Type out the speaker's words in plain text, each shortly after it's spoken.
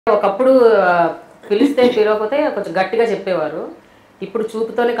ఒకప్పుడు పిలిస్తే పిలవకపోతే కొంచెం గట్టిగా చెప్పేవారు, ఇప్పుడు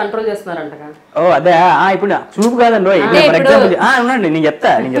చూపుతోనే కంట్రోల్ చేస్తున్నారంటగా. ఓ అదే, ఇప్పుడు చూపు కాదండి. ఫర్ ఎగ్జాంపుల్ ఉండండి, నేను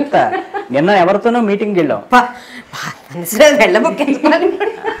చెప్తా. నిన్న ఎవరితోనో మీటింగ్కి వెళ్ళాం.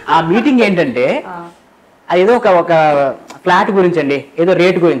 ఆ మీటింగ్ ఏంటంటే ఏదో ఒక ఫ్లాట్ గురించి అండి, ఏదో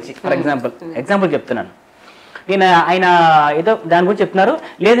రేట్ గురించి. ఫర్ ఎగ్జాంపుల్ చెప్తున్నాను. ఆయన ఏదో దాని గురించి చెప్తున్నారు.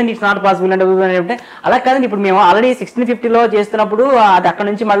 లేదండి ఇట్స్ నాట్ పాసిబుల్ అంటే అలా కాదండి, ఇప్పుడు మేము ఆల్రెడీ 1650లో చేస్తున్నప్పుడు అది అక్కడ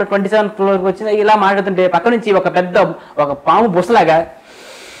నుంచి మళ్ళీ 27th ఫ్లోర్కి వచ్చింది. ఇలా మాట్లాడుతుంటే పక్క నుంచి ఒక పాము బుసలాగా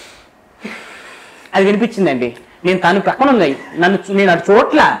అది వినిపించిందండి. తను పక్కన ఉన్నాయి, నేను అది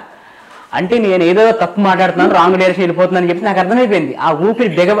చూడట్లా. అంటే నేను ఏదో తప్పు మాట్లాడుతున్నాను, రాంగ్ డైరెక్షన్ వెళ్ళిపోతున్నాను అని చెప్పి నాకు అర్థమైపోయింది. ఆ ఊపిరి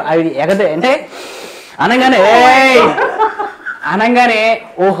అంటే అనగానే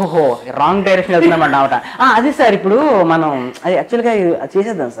ఓహోహో రాంగ్ డైరెక్షన్ వెళ్తున్నాం అన్నమాట. అది సార్ ఇప్పుడు మనం అది యాక్చువల్గా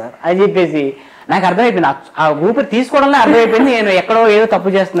చేసేద్దాం సార్ అది చెప్పేసి నాకు అర్థమైపోయింది. ఆ ఊపిరి తీసుకోవడంలో అర్థమైపోయింది నేను ఎక్కడో ఏదో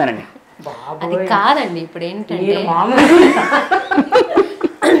తప్పు చేస్తున్నానని. అది కాదండి, ఇప్పుడు ఏంటంటే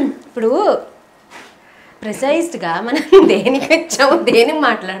ఇప్పుడు ప్రిసైజ్డ్గా మనం దేనికి వచ్చాము, దేనికి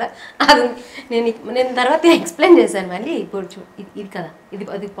మాట్లాడా అది నేను తర్వాత ఎక్స్ప్లెయిన్ చేశాను. మళ్ళీ ఇప్పుడు ఇది కదా,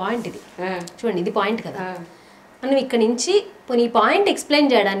 అది పాయింట్, ఇది చూడండి, ఇది పాయింట్ కదా. మనం ఇక్కడ నుంచి ఈ పాయింట్ ఎక్స్ప్లెయిన్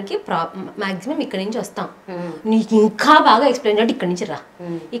చేయడానికి మాక్సిమం ఇక్కడ నుంచి వస్తాం. నీకు ఇంకా బాగా ఎక్స్ప్లెయిన్ చేయాలి, ఇక్కడ నుంచి రా,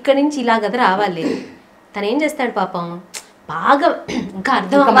 ఇక్కడ నుంచి ఇలా కదా రావాలి. తను ఏం చేస్తాడు పాపం, బాగా ఇంకా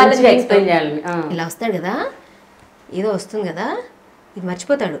అర్థం అవ్వాలని ఎక్స్ప్లెయిన్ చేయాలి. ఇలా వస్తాడు కదా, ఏదో వస్తుంది కదా, ఇది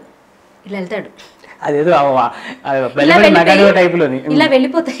మర్చిపోతాడు, ఇలా వెళ్తాడు, ఇలా వెళ్ళిపోతాయి, అట్లా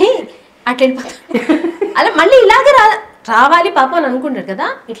వెళ్ళిపోతాయి. అలా మళ్ళీ ఇలాగే రావాలి పాపం అని అనుకుంటాడు కదా,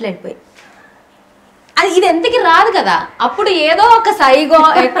 ఇట్లా వెళ్ళిపోయి అది ఇది ఎంతకి రాదు కదా. అప్పుడు ఏదో ఒక సైగో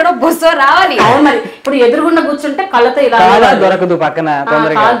ఎక్కడో బుస్సో రావాలి. మరి ఇప్పుడు ఎదురుగుండా కూర్చుంటే కళ్ళతో ఇలా దొరకదు, పక్కన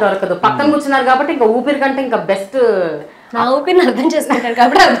దొరకదు. పక్కన కూర్చున్నారు కాబట్టి ఇంకా ఊపిరి కంటే ఇంకా బెస్ట్. నా ఊపిరిని అర్థం చేసుకుంటారు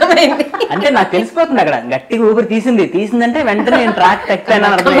కాబట్టి అర్థమైంది. అంటే నాకు తెలిసిపోతుంది అక్కడ గట్టిగా ఊపిరి తీసిందంటే వెంటనే నేను ట్రాక్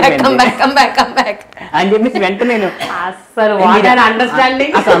అని చెప్పేసి వెంటనే నేను అసలు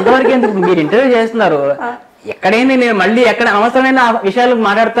అండర్స్టాండింగ్ అసలు అంతవరకు ఎందుకు మీరు ఇంటర్వ్యూ చేస్తున్నారు, ఎక్కడైనా నేను మళ్ళీ ఎక్కడ అవసరమైన విషయాలు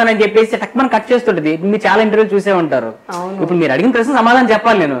మాట్లాడుతానని చెప్పేసి టక్మని కట్ చేస్తుంటది. మీరు చాలా ఇంటర్వ్యూలు చూసే ఉంటారు. ఇప్పుడు మీరు అడిగిన ప్రశ్న సమాధానం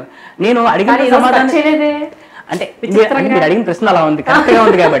చెప్పాలి. నేను అడిగిన సమాధానం అంటే మీరు అడిగిన ప్రశ్న అలా ఉంది, కరెక్ట్ గా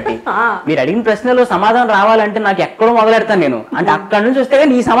ఉంది కాబట్టి మీరు అడిగిన ప్రశ్నలో సమాధానం రావాలంటే నాకు ఎక్కడో మొదలెడతాను నేను. అంటే అక్కడ నుంచి వస్తే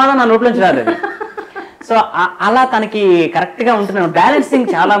నీ సమాధానం నా నోట్లో నుంచి రాదు. సో అలా తనకి కరెక్ట్ గా ఉంటున్నాను. బ్యాలెన్సింగ్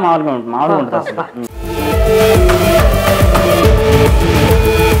చాలా మామూలుగా ఉంటుంది అసలు.